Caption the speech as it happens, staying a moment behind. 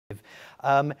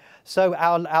So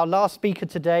our last speaker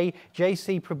today,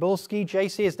 Jaycee Pribulsky.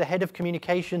 Jaycee is the head of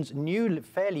communications,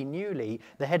 fairly newly,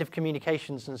 the head of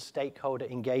communications and stakeholder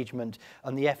engagement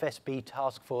on the FSB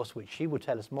task force, which she will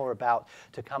tell us more about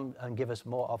to come and give us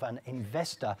more of an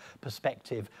investor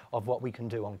perspective of what we can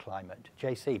do on climate.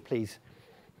 Jaycee, please.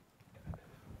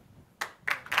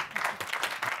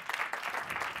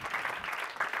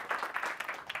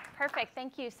 Perfect.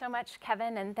 Thank you so much,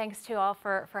 Kevin, and thanks to all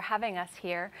for having us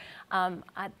here.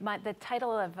 The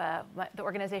title of the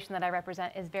organization that I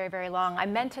represent is very, very long. I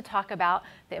meant to talk about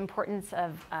the importance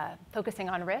of focusing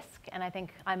on risk, and I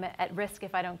think I'm at risk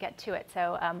if I don't get to it.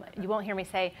 So you won't hear me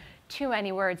say too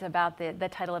many words about the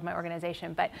title of my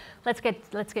organization, but let's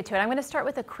get to it. I'm going to start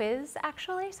with a quiz,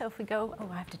 actually. So if we go,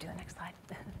 I have to do the next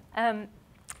slide.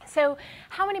 So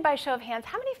how many, by show of hands,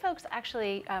 how many folks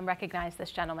actually recognize this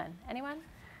gentleman? Anyone?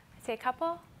 See a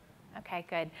couple? Okay,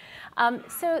 good.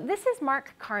 So this is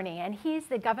Mark Carney, and he's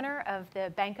the governor of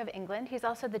the Bank of England. He's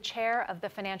also the chair of the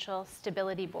Financial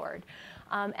Stability Board.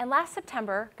 And last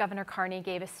September, Governor Carney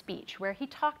gave a speech where he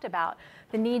talked about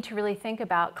the need to really think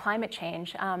about climate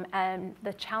change and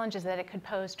the challenges that it could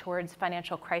pose towards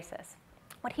financial crisis.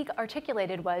 What he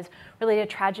articulated was really a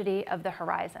tragedy of the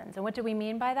horizons. And what do we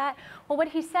mean by that? Well, what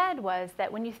he said was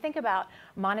that when you think about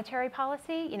monetary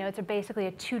policy, it's basically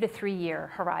a 2 to 3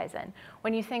 year horizon.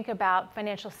 When you think about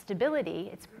financial stability,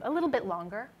 it's a little bit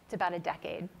longer. It's about a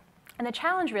decade. And the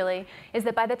challenge really is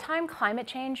that by the time climate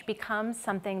change becomes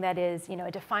something that is,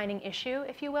 a defining issue,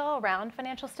 if you will, around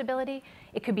financial stability,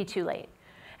 it could be too late.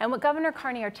 And what Governor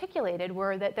Carney articulated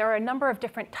were that there are a number of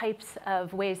different types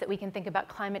of ways that we can think about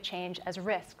climate change as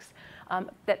risks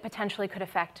that potentially could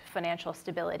affect financial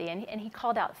stability. And he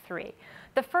called out 3.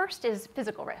 The first is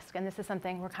physical risk, and this is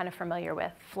something we're kind of familiar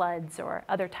with, floods or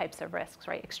other types of risks,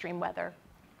 right, extreme weather.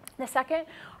 The second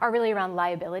are really around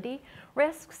liability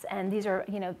risks, and these are,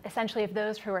 essentially if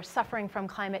those who are suffering from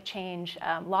climate change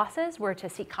losses were to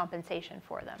seek compensation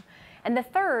for them. And the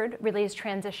third really is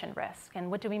transition risk.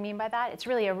 And what do we mean by that? It's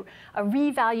really a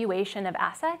revaluation of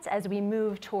assets as we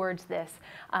move towards this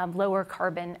lower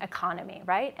carbon economy,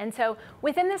 right? And so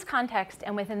within this context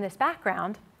and within this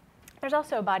background, there's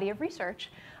also a body of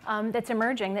research that's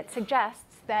emerging that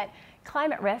suggests that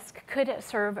climate risk could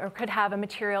serve or could have a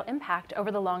material impact over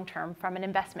the long term from an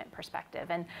investment perspective.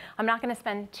 And I'm not going to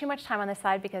spend too much time on this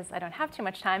slide because I don't have too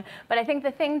much time, but I think the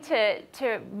thing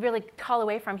to really call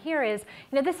away from here is,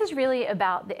 this is really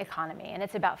about the economy, and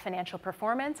it's about financial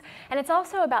performance, and it's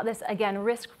also about this, again,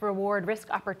 risk-reward,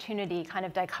 risk-opportunity kind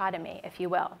of dichotomy, if you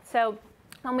will. So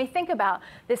when we think about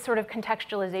this sort of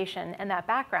contextualization and that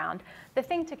background, the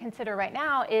thing to consider right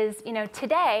now is,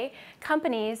 today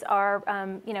companies are,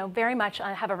 very much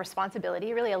have a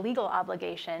responsibility, really a legal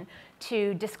obligation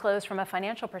to disclose from a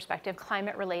financial perspective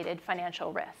climate-related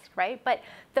financial risk, right? But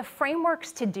the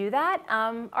frameworks to do that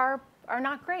are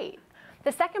not great.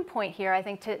 The second point here, I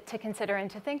think, to consider and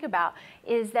to think about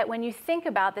is that when you think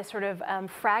about this sort of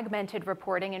fragmented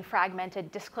reporting and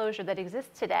fragmented disclosure that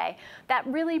exists today, that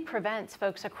really prevents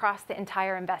folks across the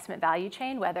entire investment value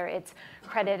chain, whether it's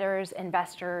creditors,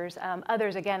 investors,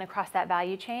 others, again, across that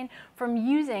value chain, from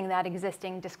using that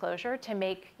existing disclosure to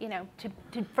make,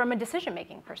 from a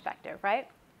decision-making perspective, right?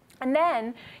 And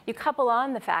then you couple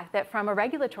on the fact that from a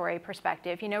regulatory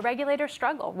perspective, regulators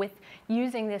struggle with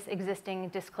using this existing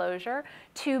disclosure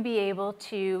to be able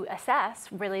to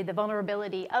assess really the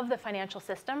vulnerability of the financial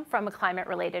system from a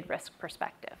climate-related risk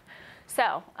perspective.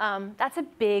 So that's a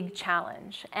big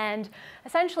challenge. And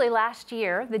essentially last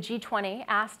year, the G20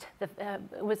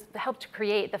 helped to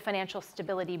create the Financial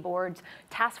Stability Board's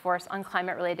task force on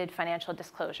climate-related financial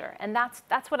disclosure. And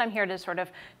that's what I'm here to sort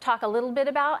of talk a little bit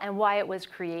about and why it was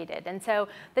created. And so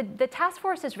the task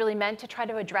force is really meant to try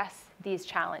to address these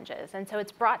challenges. And so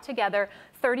it's brought together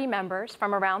 30 members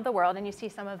from around the world, and you see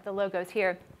some of the logos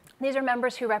here. These are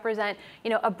members who represent,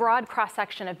 a broad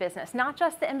cross-section of business, not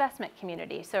just the investment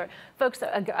community, so folks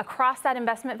across that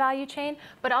investment value chain,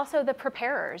 but also the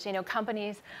preparers,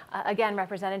 companies, again,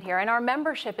 represented here. And our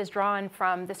membership is drawn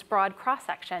from this broad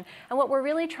cross-section. And what we're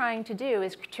really trying to do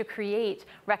is to create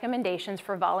recommendations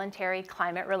for voluntary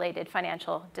climate-related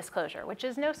financial disclosure, which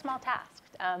is no small task.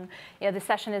 The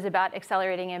session is about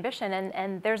accelerating ambition,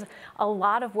 and there's a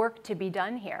lot of work to be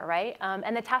done here, right?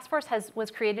 And the task force was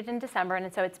created in December,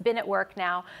 and so it's been at work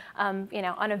now, on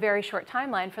a very short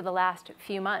timeline for the last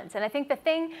few months. And I think the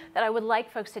thing that I would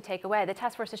like folks to take away, the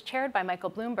task force is chaired by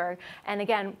Michael Bloomberg, and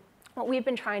again, what we've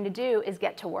been trying to do is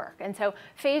get to work. And so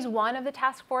phase 1 of the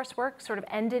task force work sort of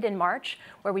ended in March,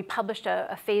 where we published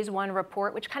a phase 1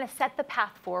 report, which kind of set the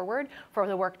path forward for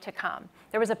the work to come.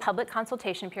 There was a public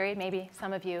consultation period. Maybe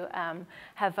some of you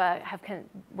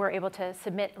were able to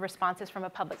submit responses from a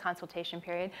public consultation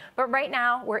period. But right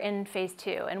now, we're in phase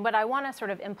 2. And what I want to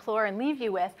sort of implore and leave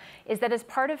you with is that as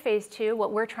part of phase 2,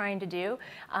 what we're trying to do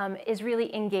is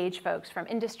really engage folks from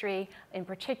industry in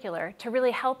particular to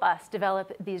really help us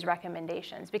develop these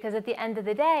recommendations. Because at the end of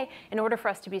the day, in order for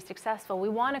us to be successful, we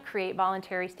want to create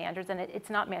voluntary standards, and it's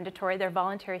not mandatory, they're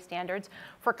voluntary standards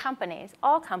for companies,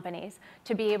 all companies,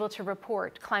 to be able to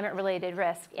report climate-related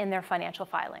risk in their financial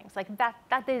filings. Like that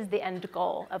is the end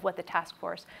goal of what the task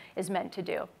force is meant to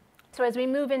do. So as we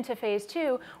move into phase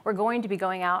 2, we're going to be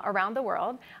going out around the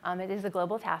world. It is a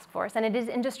global task force, and it is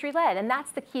industry-led, and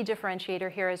that's the key differentiator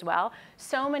here as well.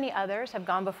 So many others have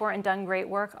gone before and done great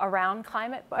work around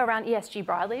climate, around ESG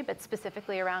broadly, but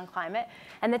specifically around climate.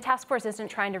 And the task force isn't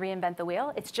trying to reinvent the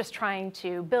wheel. It's just trying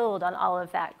to build on all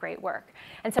of that great work.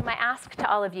 And so my ask to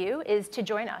all of you is to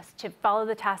join us, to follow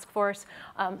the task force,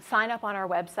 sign up on our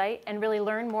website, and really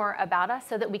learn more about us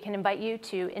so that we can invite you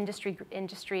to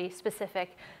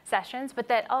industry-specific sessions, but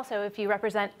that also, if you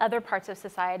represent other parts of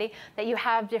society, that you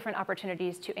have different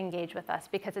opportunities to engage with us,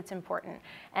 because it's important.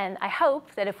 And I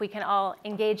hope that if we can all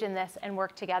engage in this and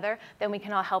work together, then we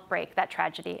can all help break that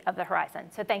tragedy of the horizon.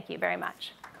 So thank you very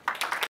much.